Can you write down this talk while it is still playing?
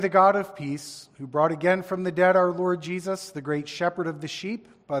The God of peace, who brought again from the dead our Lord Jesus, the great shepherd of the sheep,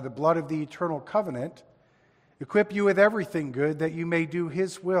 by the blood of the eternal covenant, equip you with everything good that you may do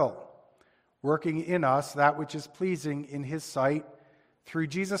his will, working in us that which is pleasing in his sight, through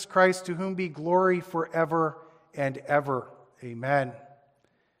Jesus Christ, to whom be glory forever and ever. Amen.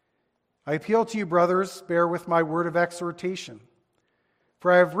 I appeal to you, brothers, bear with my word of exhortation,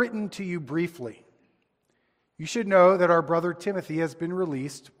 for I have written to you briefly. You should know that our brother Timothy has been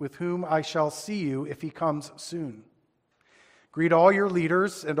released, with whom I shall see you if he comes soon. Greet all your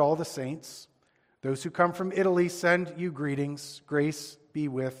leaders and all the saints. Those who come from Italy send you greetings. Grace be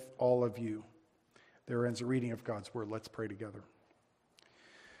with all of you. There ends a reading of God's word. Let's pray together.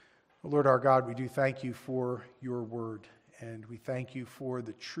 Lord our God, we do thank you for your word, and we thank you for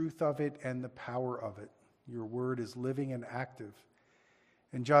the truth of it and the power of it. Your word is living and active,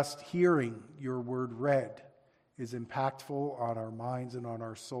 and just hearing your word read is impactful on our minds and on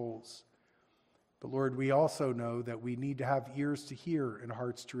our souls. But Lord, we also know that we need to have ears to hear and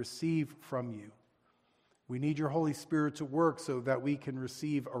hearts to receive from you. We need your Holy Spirit to work so that we can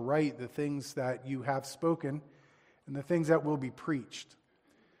receive aright the things that you have spoken and the things that will be preached.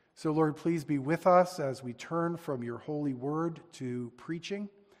 So Lord, please be with us as we turn from your holy word to preaching,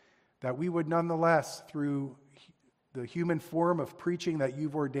 that we would nonetheless, through the human form of preaching that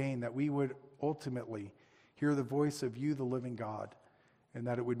you've ordained, that we would ultimately hear the voice of you, the living God, and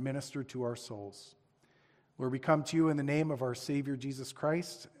that it would minister to our souls. Lord, we come to you in the name of our Savior, Jesus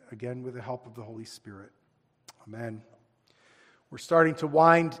Christ, again with the help of the Holy Spirit. Amen. We're starting to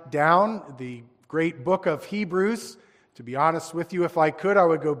wind down the great book of Hebrews. To be honest with you, if I could, I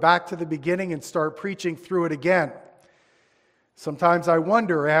would go back to the beginning and start preaching through it again. Sometimes I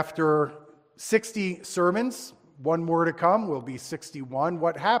wonder, after 60 sermons, one more to come, will be 61,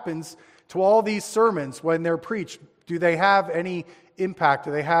 what happens to all these sermons when they're preached? Do they have any impact?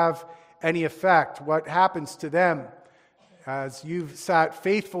 Do they have any effect? What happens to them? As you've sat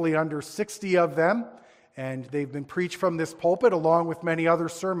faithfully under 60 of them, and they've been preached from this pulpit along with many other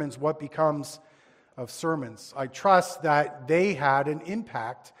sermons, what becomes of sermons? I trust that they had an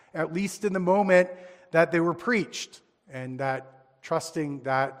impact, at least in the moment that they were preached, and that trusting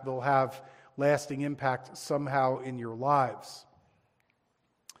that they'll have lasting impact somehow in your lives.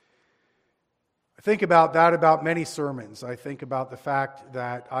 I think about that about many sermons. I think about the fact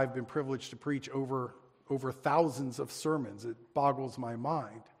that I've been privileged to preach over thousands of sermons. It boggles my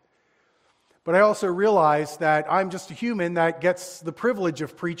mind. But I also realize that I'm just a human that gets the privilege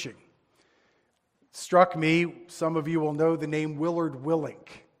of preaching. It struck me, some of you will know the name Willard Willink.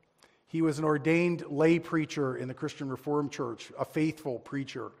 He was an ordained lay preacher in the Christian Reformed Church, a faithful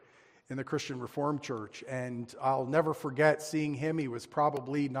preacher in the Christian Reformed Church, and I'll never forget seeing him. He was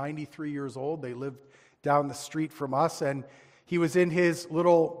probably 93 years old. They lived down the street from us, and he was in his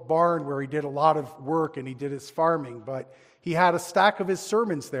little barn where he did a lot of work and he did his farming, but he had a stack of his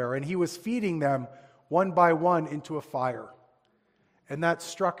sermons there, and he was feeding them one by one into a fire. And that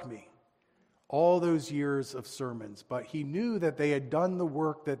struck me, all those years of sermons, but he knew that they had done the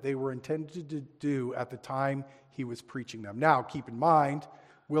work that they were intended to do at the time he was preaching them. Now, keep in mind,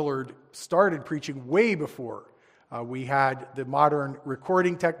 Willard started preaching way before we had the modern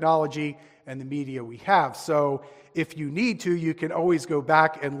recording technology and the media we have. So if you need to, you can always go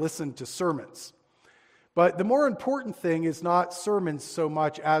back and listen to sermons. But the more important thing is not sermons so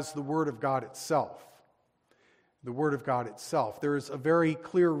much as the Word of God itself. The Word of God itself. There's a very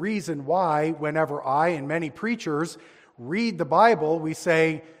clear reason why whenever I and many preachers read the Bible, we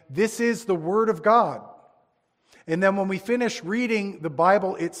say, this is the Word of God. And then when we finish reading the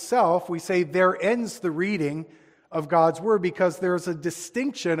Bible itself, we say there ends the reading of God's Word, because there's a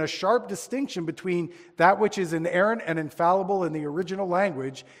distinction, a sharp distinction between that which is inerrant and infallible in the original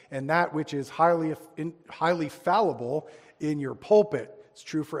language and that which is highly fallible in your pulpit. It's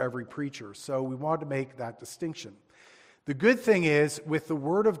true for every preacher. So we want to make that distinction. The good thing is, with the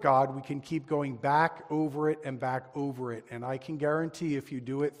Word of God, we can keep going back over it and back over it. And I can guarantee if you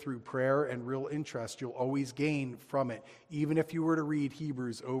do it through prayer and real interest, you'll always gain from it. Even if you were to read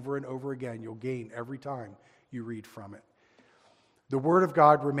Hebrews over and over again, you'll gain every time you read from it. The Word of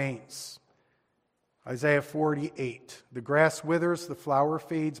God remains. Isaiah 48, the grass withers, the flower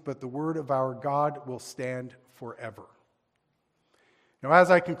fades, but the word of our God will stand forever. Now,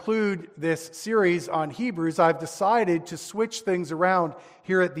 as I conclude this series on Hebrews, I've decided to switch things around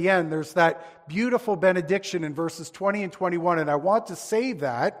here at the end. There's that beautiful benediction in verses 20 and 21, and I want to save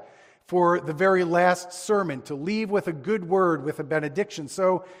that for the very last sermon, to leave with a good word, with a benediction.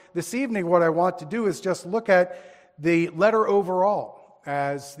 So this evening, what I want to do is just look at the letter overall.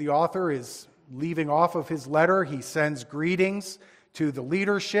 As the author is leaving off of his letter, he sends greetings to the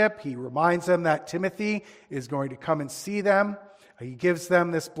leadership. He reminds them that Timothy is going to come and see them. He gives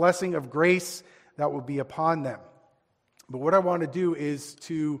them this blessing of grace that will be upon them. But what I want to do is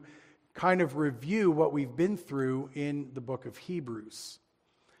to kind of review what we've been through in the book of Hebrews,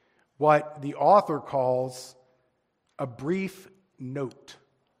 what the author calls a brief note.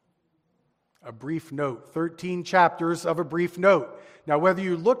 A brief note. 13 chapters of a brief note. Now, whether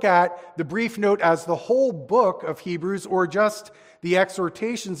you look at the brief note as the whole book of Hebrews or just the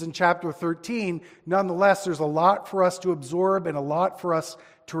exhortations in chapter 13, nonetheless, there's a lot for us to absorb and a lot for us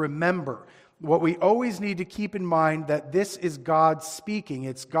to remember. What we always need to keep in mind that this is God speaking.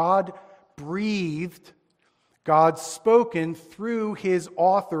 It's God breathed, God spoken through his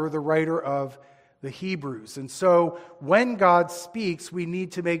author, the writer of the Hebrews. And so when God speaks, we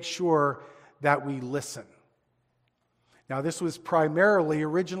need to make sure that we listen. Now, this was primarily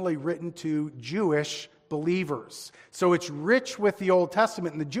originally written to Jewish believers. So it's rich with the Old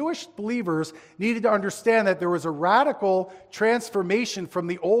Testament. And the Jewish believers needed to understand that there was a radical transformation from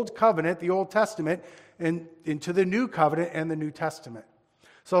the Old Covenant, the Old Testament, and into the New Covenant and the New Testament.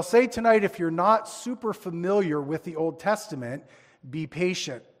 So I'll say tonight, if you're not super familiar with the Old Testament, be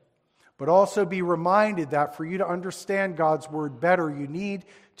patient. But also be reminded that for you to understand God's word better, you need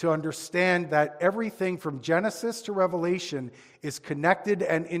to understand that everything from Genesis to Revelation is connected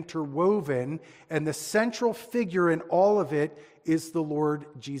and interwoven, and the central figure in all of it is the Lord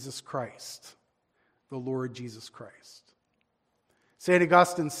Jesus Christ. The Lord Jesus Christ. St.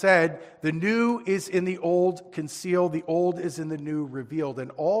 Augustine said, "The new is in the old concealed, the old is in the new revealed."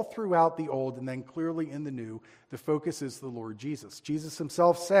 And all throughout the old and then clearly in the new, the focus is the Lord Jesus. Jesus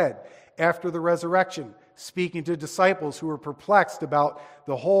himself said, after the resurrection, speaking to disciples who were perplexed about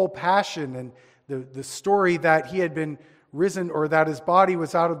the whole passion and the story that he had been risen, or that his body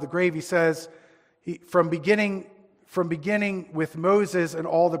was out of the grave, he says, from beginning with Moses and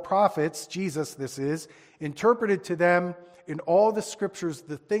all the prophets, Jesus this is, interpreted to them in all the scriptures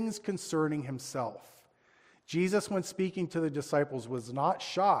the things concerning himself. Jesus, when speaking to the disciples, was not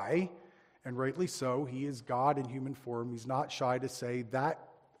shy, and rightly so. He is God in human form. He's not shy to say that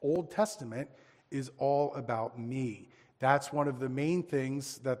Old Testament is all about me. That's one of the main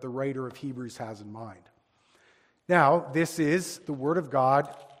things that the writer of Hebrews has in mind. Now, this is the Word of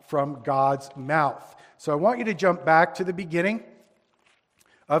God from God's mouth. So I want you to jump back to the beginning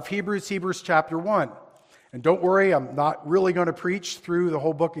of Hebrews chapter 1. And don't worry, I'm not really going to preach through the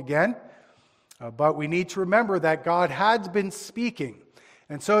whole book again, but we need to remember that God had been speaking.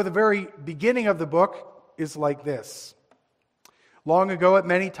 And so the very beginning of the book is like this. Long ago, at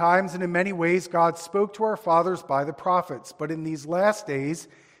many times and in many ways, God spoke to our fathers by the prophets, but in these last days,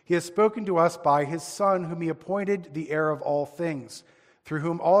 he has spoken to us by his Son, whom he appointed the heir of all things, through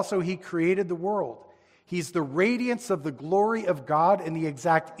whom also he created the world. He's the radiance of the glory of God and the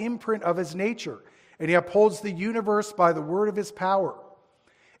exact imprint of his nature, and he upholds the universe by the word of his power.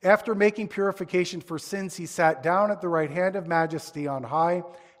 After making purification for sins, he sat down at the right hand of majesty on high,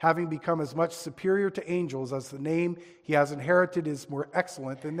 having become as much superior to angels as the name he has inherited is more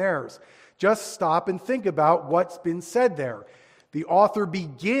excellent than theirs. Just stop and think about what's been said there. The author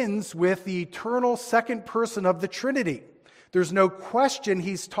begins with the eternal second person of the Trinity. There's no question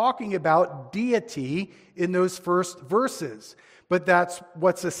he's talking about deity in those first verses. But that's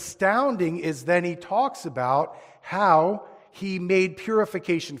what's astounding is then he talks about how he made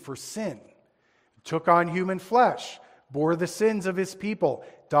purification for sin, took on human flesh, bore the sins of his people,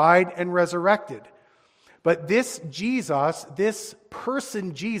 died and resurrected. But this Jesus, this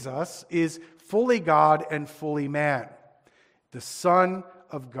person Jesus, is fully God and fully man, the Son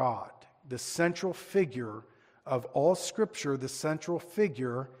of God, the central figure of all Scripture, the central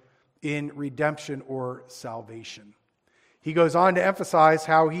figure in redemption or salvation. He goes on to emphasize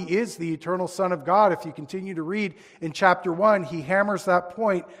how he is the eternal Son of God. If you continue to read in chapter 1, he hammers that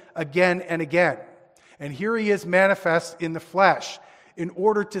point again and again. And here he is manifest in the flesh in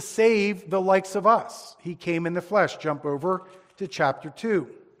order to save the likes of us. He came in the flesh. Jump over to chapter 2.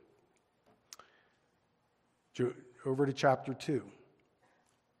 Over to chapter 2.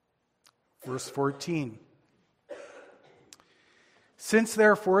 Verse 14. Since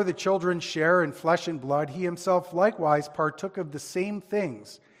therefore the children share in flesh and blood, he himself likewise partook of the same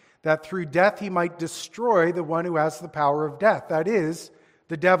things, that through death he might destroy the one who has the power of death, that is,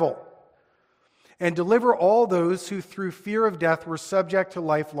 the devil, and deliver all those who through fear of death were subject to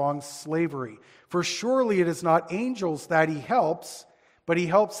lifelong slavery. For surely it is not angels that he helps, but he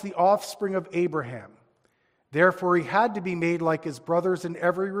helps the offspring of Abraham. Therefore he had to be made like his brothers in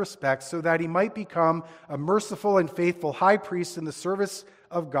every respect, so that he might become a merciful and faithful high priest in the service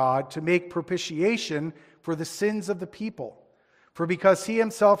of God to make propitiation for the sins of the people. For because he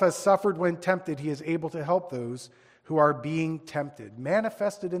himself has suffered when tempted, he is able to help those who are being tempted,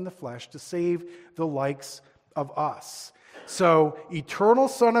 manifested in the flesh to save the likes of us. So, eternal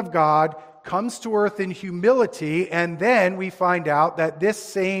Son of God comes to earth in humility, and then we find out that this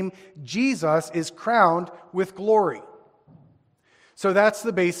same Jesus is crowned with glory. So that's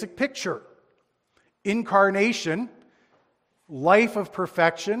the basic picture. Incarnation, life of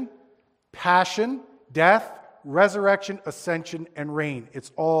perfection, passion, death, resurrection, ascension, and reign.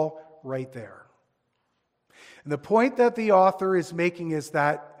 It's all right there. And the point that the author is making is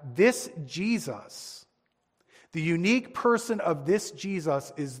that this Jesus, the unique person of this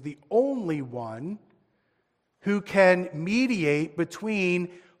Jesus, is the only one who can mediate between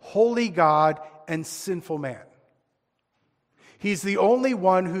holy God and sinful man. He's the only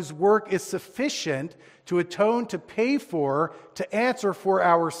one whose work is sufficient to atone, to pay for, to answer for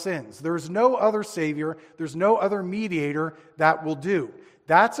our sins. There's no other Savior, there's no other mediator that will do.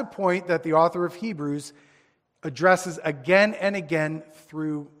 That's a point that the author of Hebrews addresses again and again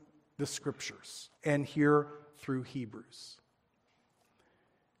through the Scriptures, and here through Hebrews.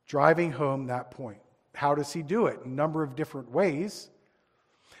 Driving home that point. How does he do it? A number of different ways.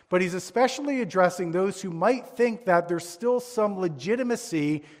 But he's especially addressing those who might think that there's still some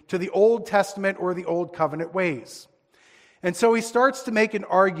legitimacy to the Old Testament or the Old Covenant ways. And so he starts to make an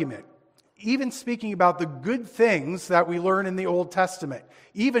argument, even speaking about the good things that we learn in the Old Testament,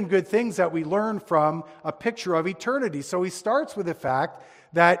 even good things that we learn from a picture of eternity. So he starts with the fact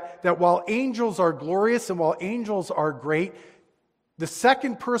that while angels are glorious and while angels are great, the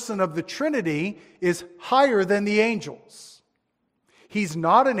second person of the Trinity is higher than the angels. He's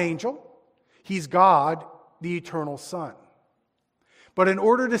not an angel. He's God, the eternal Son. But in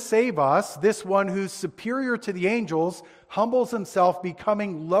order to save us, this one who's superior to the angels humbles himself,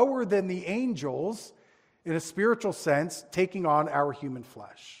 becoming lower than the angels in a spiritual sense, taking on our human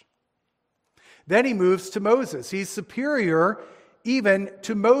flesh. Then he moves to Moses. He's superior even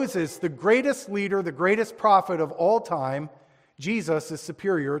to Moses, the greatest leader, the greatest prophet of all time. Jesus is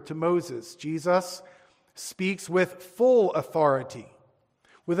superior to Moses. Jesus speaks with full authority,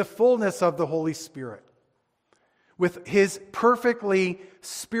 with the fullness of the Holy Spirit, with his perfectly,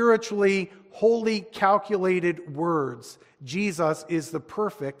 spiritually, holy, calculated words. Jesus is the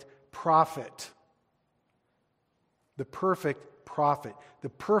perfect prophet. The perfect prophet, the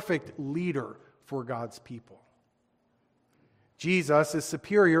perfect leader for God's people. Jesus is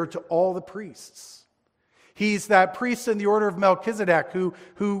superior to all the priests. He's that priest in the order of Melchizedek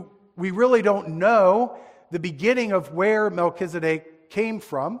who we really don't know the beginning of where Melchizedek came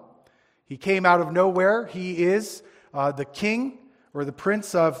from. He came out of nowhere. He is the king or the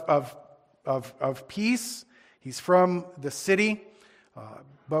prince of peace. He's from the city,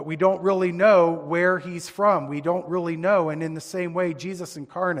 but we don't really know where he's from. We don't really know. And in the same way, Jesus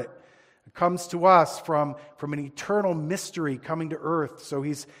incarnate comes to us from an eternal mystery coming to earth. So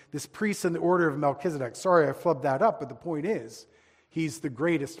he's this priest in the order of Melchizedek. Sorry, I flubbed that up, but the point is, he's the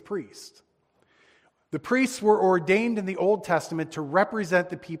greatest priest. The priests were ordained in the Old Testament to represent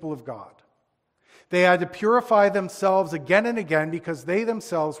the people of God. They had to purify themselves again and again because they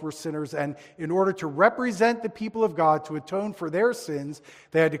themselves were sinners, and in order to represent the people of God, to atone for their sins,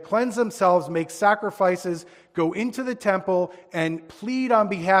 they had to cleanse themselves, make sacrifices, go into the temple, and plead on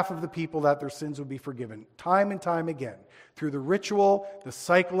behalf of the people that their sins would be forgiven, time and time again. Through the ritual, the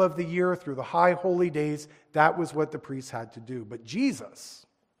cycle of the year, through the high holy days, that was what the priests had to do. But Jesus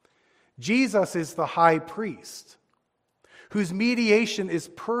is the high priest whose mediation is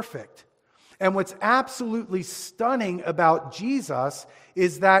perfect. And what's absolutely stunning about Jesus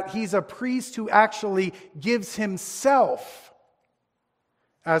is that he's a priest who actually gives himself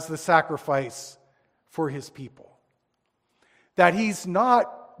as the sacrifice for his people. That he's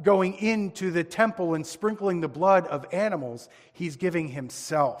not going into the temple and sprinkling the blood of animals, he's giving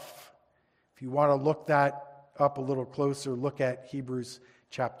himself. If you want to look that up a little closer, look at Hebrews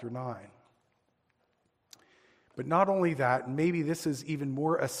chapter 9. But not only that, and maybe this is even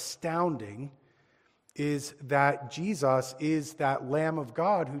more astounding, is that Jesus is that Lamb of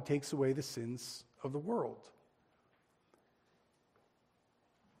God who takes away the sins of the world.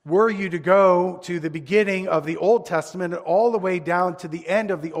 Were you to go to the beginning of the Old Testament and all the way down to the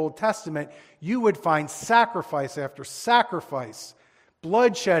end of the Old Testament, you would find sacrifice after sacrifice,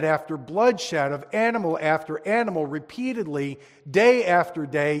 bloodshed after bloodshed of animal after animal, repeatedly, day after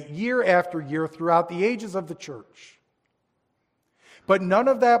day, year after year, throughout the ages of the church. But none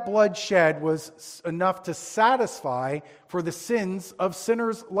of that bloodshed was enough to satisfy for the sins of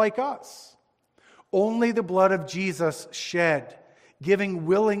sinners like us. Only the blood of Jesus shed, giving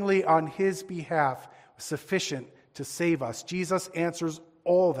willingly on his behalf, was sufficient to save us. Jesus answers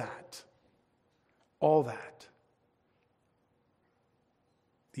all that. All that.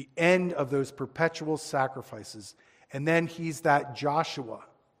 The end of those perpetual sacrifices. And then he's that Joshua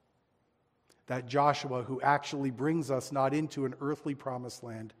who actually brings us not into an earthly promised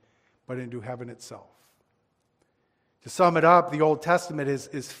land, but into heaven itself. To sum it up, the Old Testament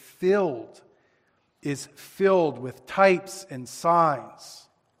is filled with types and signs.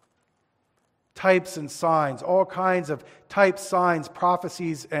 Types and signs, all kinds of types, signs,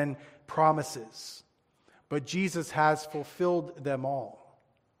 prophecies, and promises. But Jesus has fulfilled them all.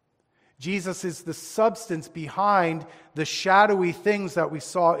 Jesus is the substance behind the shadowy things that we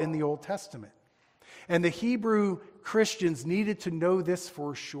saw in the Old Testament. And the Hebrew Christians needed to know this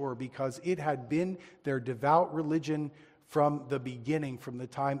for sure because it had been their devout religion from the beginning, from the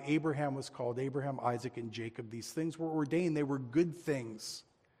time Abraham was called Abraham, Isaac, and Jacob. These things were ordained. They were good things.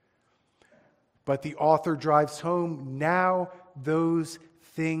 But the author drives home, now those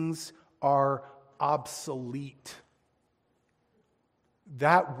things are obsolete.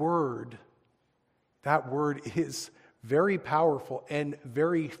 That word is very powerful and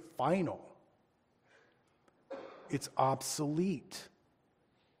very final. It's obsolete.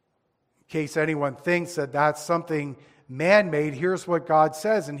 In case anyone thinks that that's something man-made, here's what God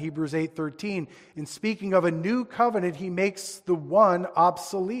says in Hebrews 8:13. In speaking of a new covenant, he makes the one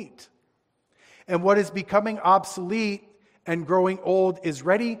obsolete. And what is becoming obsolete and growing old is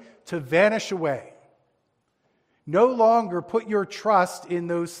ready to vanish away. No longer put your trust in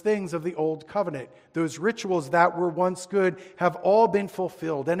those things of the old covenant. Those rituals that were once good have all been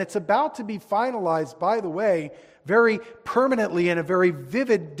fulfilled. And it's about to be finalized, by the way, very permanently in a very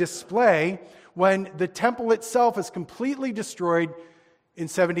vivid display when the temple itself is completely destroyed in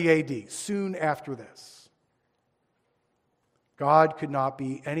 70 AD, soon after this. God could not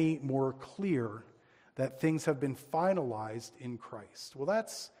be any more clear that things have been finalized in Christ. Well,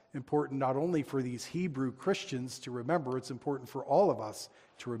 that's important not only for these Hebrew Christians to remember, it's important for all of us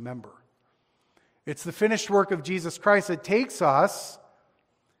to remember. It's the finished work of Jesus Christ that takes us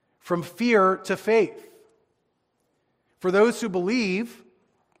from fear to faith. For those who believe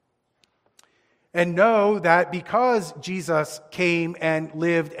and know that because Jesus came and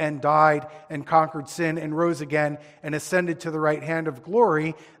lived and died and conquered sin and rose again and ascended to the right hand of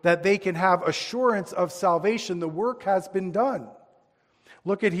glory, that they can have assurance of salvation. The work has been done.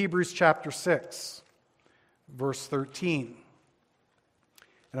 Look at Hebrews chapter 6, verse 13.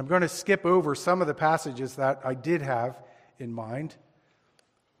 And I'm going to skip over some of the passages that I did have in mind.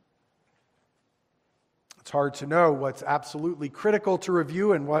 It's hard to know what's absolutely critical to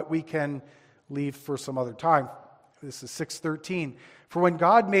review and what we can leave for some other time. This is 6:13. For when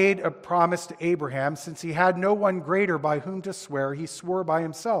God made a promise to Abraham, since he had no one greater by whom to swear, he swore by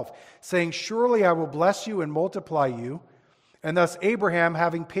himself, saying, surely I will bless you and multiply you. And thus Abraham,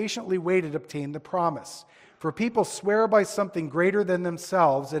 having patiently waited, obtained the promise. For people swear by something greater than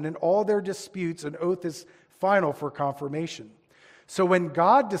themselves, and in all their disputes an oath is final for confirmation. So when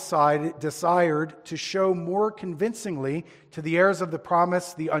God desired to show more convincingly to the heirs of the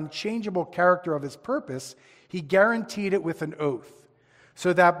promise the unchangeable character of his purpose, he guaranteed it with an oath,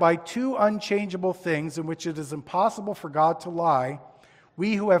 so that by two unchangeable things in which it is impossible for God to lie,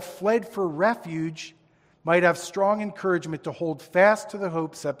 we who have fled for refuge might have strong encouragement to hold fast to the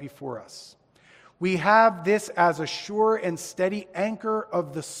hope set before us. We have this as a sure and steady anchor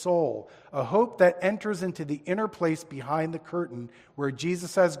of the soul, a hope that enters into the inner place behind the curtain, where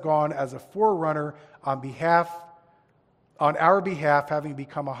Jesus has gone as a forerunner on our behalf, having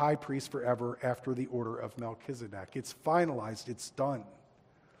become a high priest forever after the order of Melchizedek. It's finalized, it's done.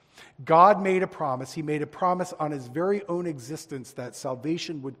 God made a promise. He made a promise on his very own existence that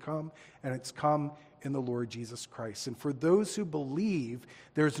salvation would come, and it's come in the Lord Jesus Christ. And for those who believe,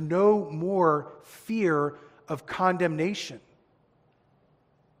 there's no more fear of condemnation.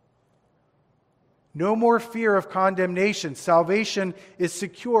 No more fear of condemnation. Salvation is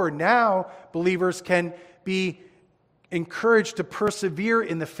secure. Now, believers can be encouraged to persevere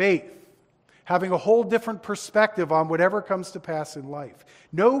in the faith, having a whole different perspective on whatever comes to pass in life.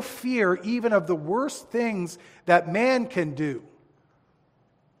 No fear even of the worst things that man can do.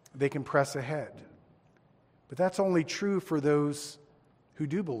 They can press ahead. But that's only true for those who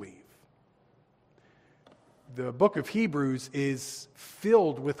do believe. The book of Hebrews is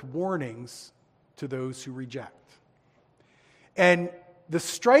filled with warnings to those who reject. And the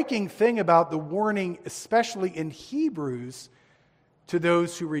striking thing about the warning, especially in Hebrews, to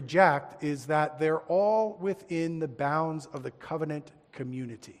those who reject, is that they're all within the bounds of the covenant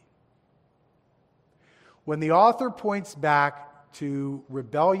community. When the author points back to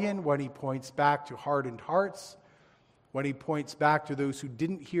rebellion, when he points back to hardened hearts, when he points back to those who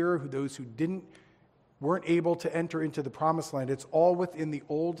didn't hear, those who weren't able to enter into the promised land. It's all within the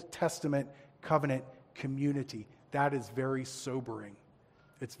Old Testament covenant community. That is very sobering.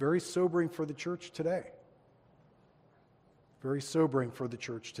 It's very sobering for the church today. Very sobering for the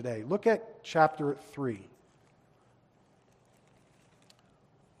church today. Look at chapter 3.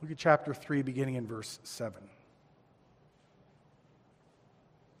 Look at chapter 3, beginning in verse 7.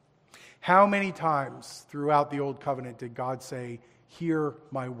 How many times throughout the Old Covenant did God say, "Hear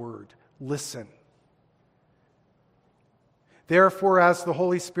my word, listen"? Therefore, as the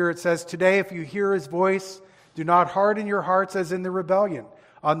Holy Spirit says, today, if you hear his voice, do not harden your hearts as in the rebellion,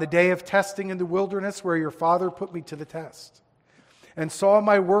 on the day of testing in the wilderness where your father put me to the test, and saw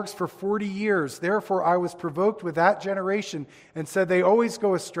my works for 40 years. Therefore, I was provoked with that generation and said, they always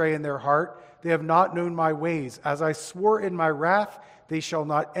go astray in their heart. They have not known my ways. As I swore in my wrath, they shall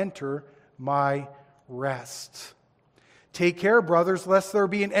not enter my rest. Take care, brothers, lest there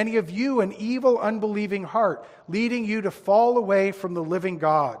be in any of you an evil, unbelieving heart, leading you to fall away from the living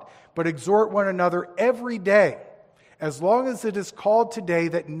God. But exhort one another every day, as long as it is called today,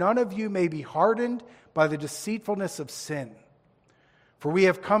 that none of you may be hardened by the deceitfulness of sin. For we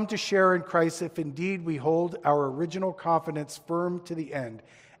have come to share in Christ if indeed we hold our original confidence firm to the end.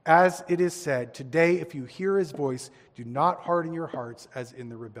 As it is said, today if you hear his voice, do not harden your hearts as in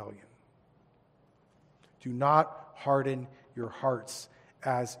the rebellion. Do not harden your hearts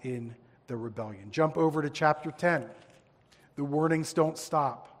as in the rebellion. Jump over to chapter 10. The warnings don't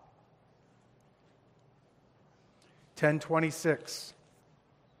stop. 10:26.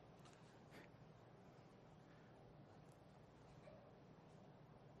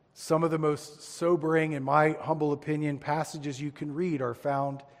 Some of the most sobering, in my humble opinion, passages you can read are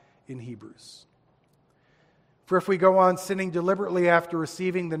found in Hebrews. For if we go on sinning deliberately after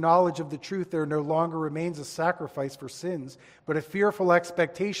receiving the knowledge of the truth, there no longer remains a sacrifice for sins, but a fearful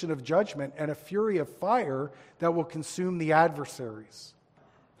expectation of judgment and a fury of fire that will consume the adversaries.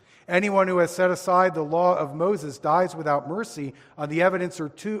 Anyone who has set aside the law of Moses dies without mercy on the evidence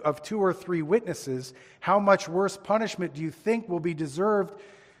of two or three witnesses. How much worse punishment do you think will be deserved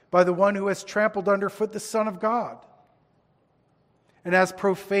by the one who has trampled underfoot the Son of God and has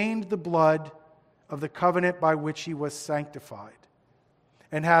profaned the blood of the covenant by which he was sanctified,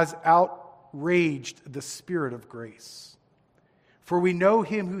 and has outraged the Spirit of grace? For we know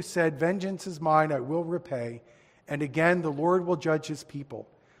him who said, vengeance is mine, I will repay, and again the Lord will judge his people.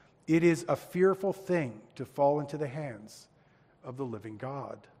 It is a fearful thing to fall into the hands of the living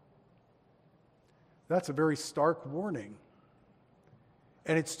God. That's a very stark warning.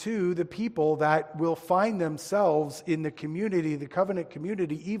 And it's to the people that will find themselves in the community, the covenant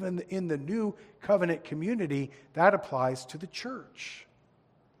community, even in the new covenant community. That applies to the church.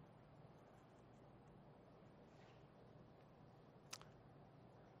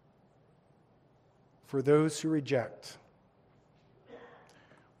 For those who reject,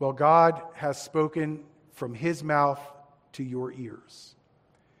 well, God has spoken from his mouth to your ears.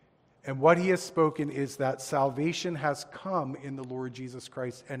 And what he has spoken is that salvation has come in the Lord Jesus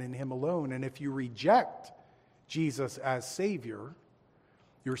Christ and in him alone. And if you reject Jesus as Savior,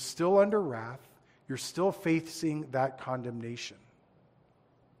 you're still under wrath. You're still facing that condemnation.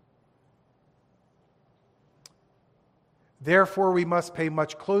 Therefore, we must pay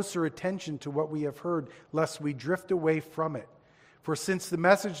much closer attention to what we have heard, lest we drift away from it. For since the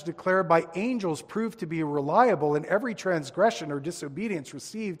message declared by angels proved to be reliable, and every transgression or disobedience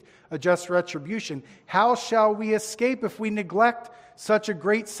received a just retribution, how shall we escape if we neglect such a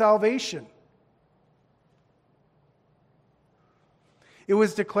great salvation? It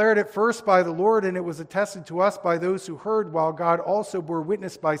was declared at first by the Lord, and it was attested to us by those who heard, while God also bore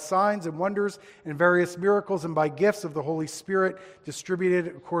witness by signs and wonders and various miracles and by gifts of the Holy Spirit distributed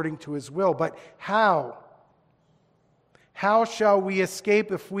according to his will. But how? How shall we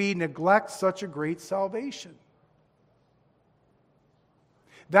escape if we neglect such a great salvation?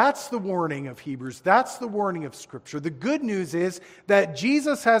 That's the warning of Hebrews. That's the warning of Scripture. The good news is that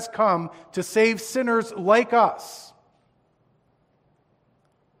Jesus has come to save sinners like us.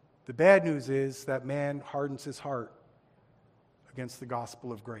 The bad news is that man hardens his heart against the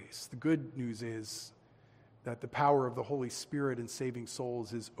gospel of grace. The good news is that the power of the Holy Spirit in saving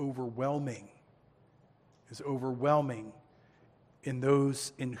souls is overwhelming in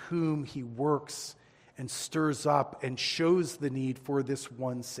those in whom he works and stirs up and shows the need for this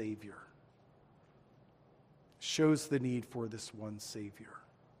one Savior. Shows the need for this one Savior.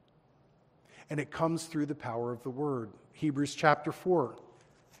 And it comes through the power of the Word. Hebrews chapter 4.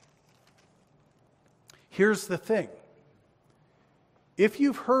 Here's the thing. If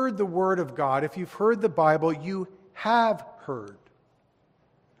you've heard the Word of God, if you've heard the Bible, you have heard.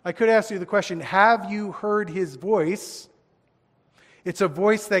 I could ask you the question, have you heard his voice? It's a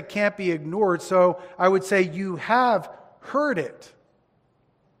voice that can't be ignored, so I would say you have heard it.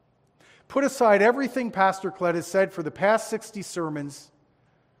 Put aside everything Pastor Klett has said for the past 60 sermons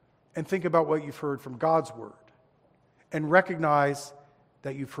and think about what you've heard from God's word and recognize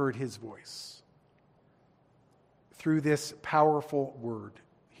that you've heard his voice through this powerful word.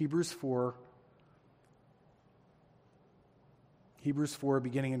 Hebrews 4,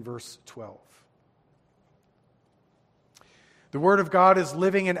 beginning in verse 12. The word of God is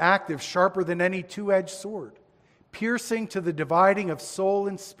living and active, sharper than any two-edged sword, piercing to the dividing of soul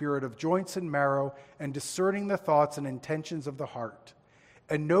and spirit, of joints and marrow, and discerning the thoughts and intentions of the heart.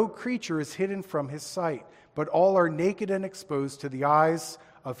 And no creature is hidden from his sight, but all are naked and exposed to the eyes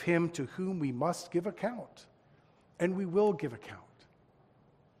of him to whom we must give account. And we will give account.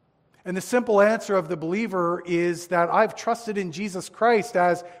 And the simple answer of the believer is that I've trusted in Jesus Christ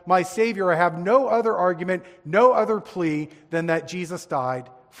as my Savior. I have no other argument, no other plea than that Jesus died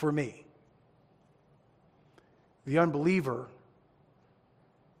for me. The unbeliever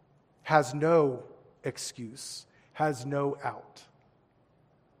has no excuse, has no out.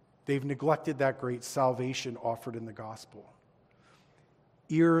 They've neglected that great salvation offered in the gospel.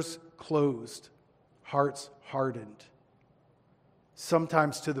 Ears closed, hearts hardened.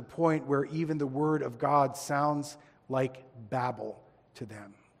 Sometimes to the point where even the word of God sounds like babble to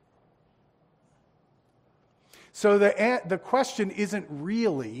them. So the question isn't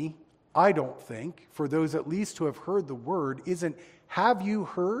really, I don't think, for those at least who have heard the word, isn't, have you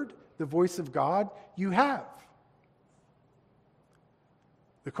heard the voice of God? You have.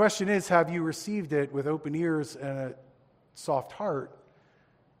 The question is, have you received it with open ears and a soft heart?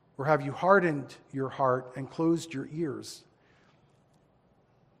 Or have you hardened your heart and closed your ears?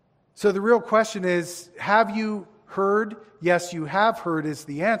 So the real question is, have you heard? Yes, you have heard is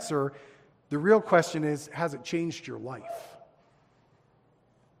the answer. The real question is, has it changed your life?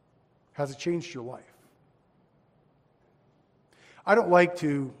 Has it changed your life? I don't like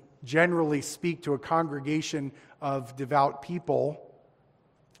to generally speak to a congregation of devout people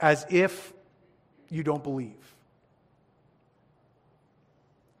as if you don't believe.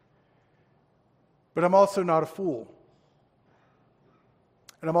 But I'm also not a fool.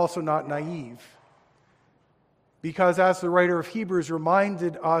 And I'm also not naive. Because as the writer of Hebrews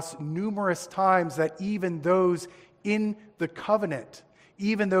reminded us numerous times that even those in the covenant,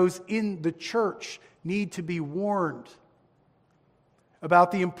 even those in the church, need to be warned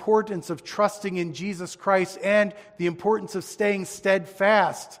about the importance of trusting in Jesus Christ and the importance of staying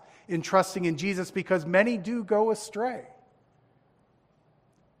steadfast in trusting in Jesus, because many do go astray.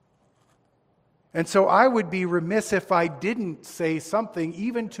 And so I would be remiss if I didn't say something,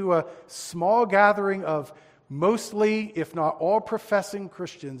 even to a small gathering of mostly, if not all, professing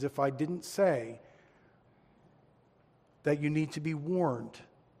Christians, if I didn't say that you need to be warned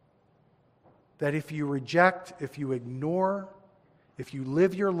that if you reject, if you ignore, if you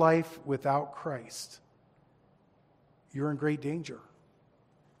live your life without Christ, you're in great danger.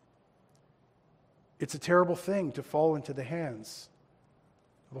 It's a terrible thing to fall into the hands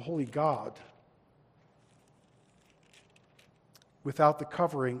of a holy God without the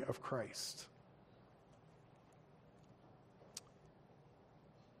covering of Christ.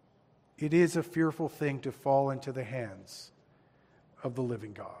 It is a fearful thing to fall into the hands of the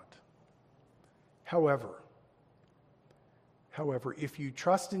living God. However, if you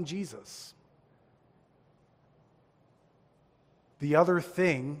trust in Jesus, the other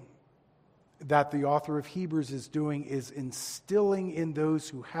thing that the author of Hebrews is doing is instilling in those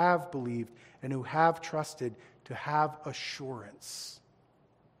who have believed and who have trusted to have assurance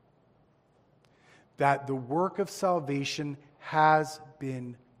that the work of salvation has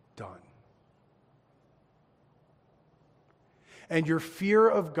been done. And your fear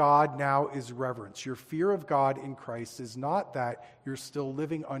of God now is reverence. Your fear of God in Christ is not that you're still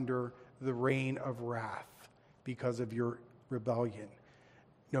living under the reign of wrath because of your rebellion.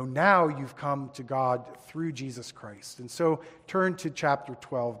 No, now you've come to God through Jesus Christ. And so turn to chapter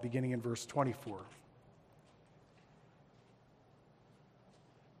 12, beginning in verse 24.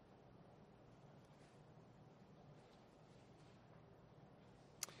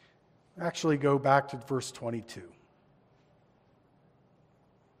 Actually, go back to verse 22.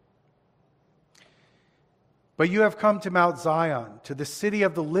 But you have come to Mount Zion, to the city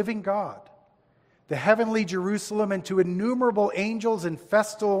of the living God, the heavenly Jerusalem, and to innumerable angels in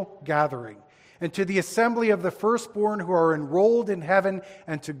festal gathering, and to the assembly of the firstborn who are enrolled in heaven,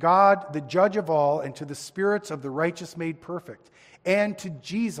 and to God, the judge of all, and to the spirits of the righteous made perfect, and to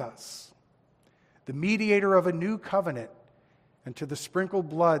Jesus, the mediator of a new covenant, and to the sprinkled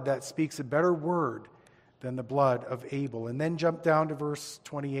blood that speaks a better word than the blood of Abel. And then jump down to verse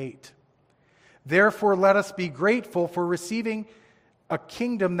 28. Therefore, let us be grateful for receiving a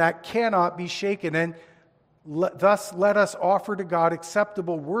kingdom that cannot be shaken, and thus let us offer to God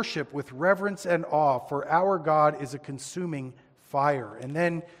acceptable worship with reverence and awe, for our God is a consuming fire. And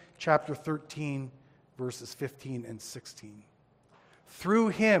then chapter 13, verses 15 and 16. Through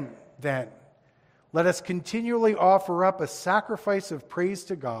him, then, let us continually offer up a sacrifice of praise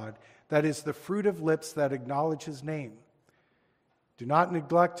to God, that is the fruit of lips that acknowledge his name. Do not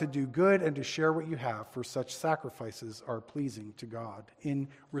neglect to do good and to share what you have, for such sacrifices are pleasing to God. In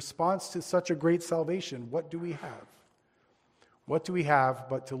response to such a great salvation, what do we have? What do we have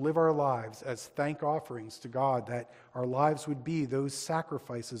but to live our lives as thank offerings to God, that our lives would be those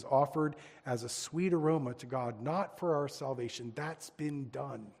sacrifices offered as a sweet aroma to God, not for our salvation, that's been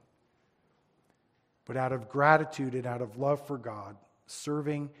done, but out of gratitude and out of love for God,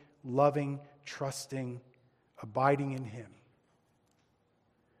 serving, loving, trusting, abiding in him.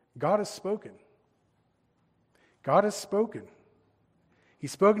 God has spoken. God has spoken.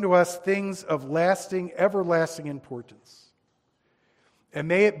 He's spoken to us things of lasting, everlasting importance. And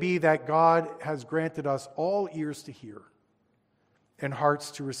may it be that God has granted us all ears to hear and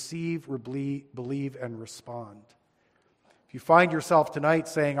hearts to receive, believe, and respond. If you find yourself tonight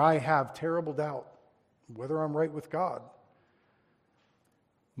saying, I have terrible doubt whether I'm right with God,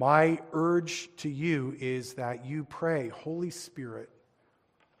 my urge to you is that you pray, Holy Spirit,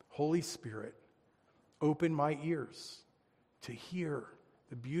 open my ears to hear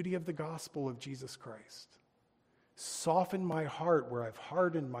the beauty of the gospel of Jesus Christ. Soften my heart where I've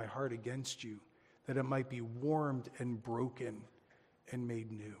hardened my heart against you, that it might be warmed and broken and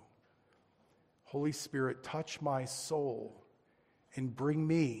made new. Holy Spirit, touch my soul and bring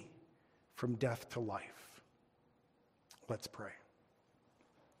me from death to life. Let's pray.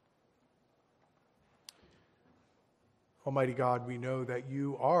 Almighty God, we know that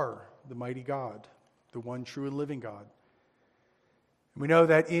you are the mighty God, the one true and living God. We know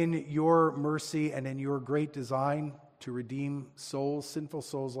that in your mercy and in your great design to redeem souls, sinful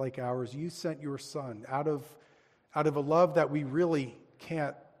souls like ours, you sent your Son out of a love that we really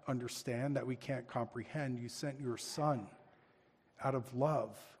can't understand, that we can't comprehend. You sent your Son out of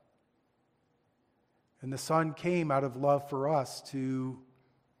love. And the Son came out of love for us to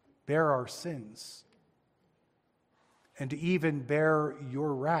bear our sins and to even bear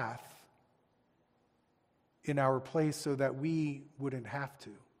your wrath in our place so that we wouldn't have to.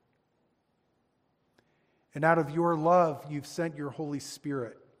 And out of your love, you've sent your Holy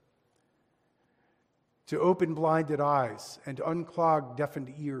Spirit to open blinded eyes and to unclog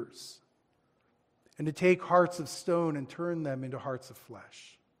deafened ears and to take hearts of stone and turn them into hearts of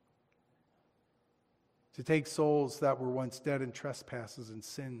flesh. To take souls that were once dead in trespasses and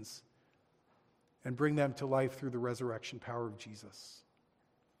sins and bring them to life through the resurrection power of Jesus.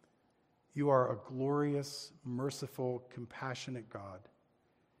 You are a glorious, merciful, compassionate God.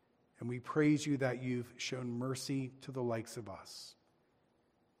 And we praise you that you've shown mercy to the likes of us.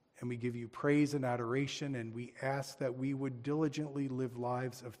 And we give you praise and adoration, and we ask that we would diligently live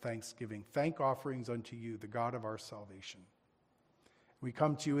lives of thanksgiving, thank offerings unto you, the God of our salvation. We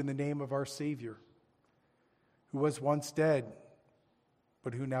come to you in the name of our Savior, who was once dead,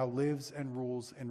 but who now lives and rules and